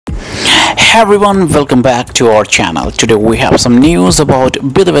Hey everyone, welcome back to our channel. Today we have some news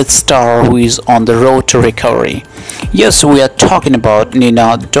about beloved star who is on the road to recovery. Yes, we are talking about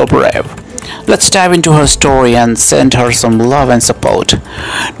Nina Dobrev. Let's dive into her story and send her some love and support.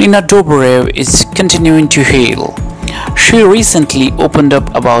 Nina Dobrev is continuing to heal. She recently opened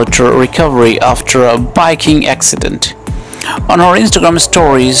up about her recovery after a biking accident. On her Instagram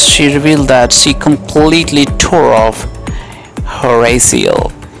stories, she revealed that she completely tore off her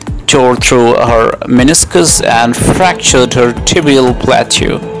ACL, tore through her meniscus and fractured her tibial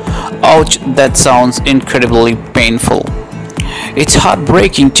plateau. Ouch, that sounds incredibly painful. It's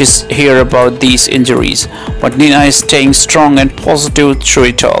heartbreaking to hear about these injuries, but Nina is staying strong and positive through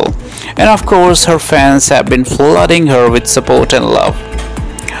it all. And of course, her fans have been flooding her with support and love.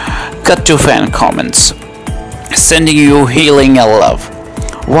 Cut to fan comments. Sending you healing and love.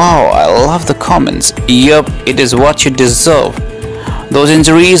 Wow, I love the comments. Yup, it is what you deserve. Those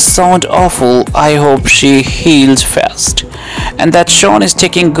injuries sound awful. I hope she heals fast and that Sean is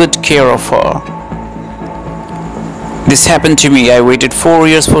taking good care of her. This happened to me. I waited 4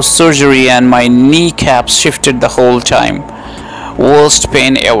 years for surgery and my kneecaps shifted the whole time. Worst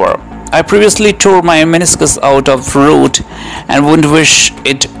pain ever. I previously tore my meniscus out of root and wouldn't wish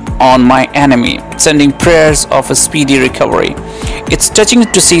it on my enemy. Sending prayers of a speedy recovery. It's touching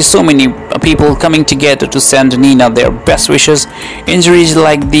to see so many people coming together to send Nina their best wishes. Injuries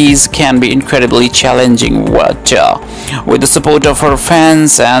like these can be incredibly challenging, but with the support of her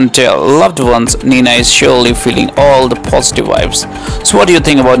fans and loved ones, Nina is surely feeling all the positive vibes. So what do you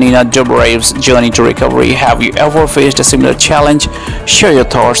think about Nina Dobrev's journey to recovery? Have you ever faced a similar challenge? Share your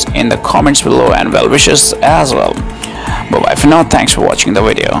thoughts in the comments below and well wishes as well. Bye bye for now. Thanks for watching the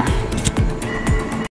video.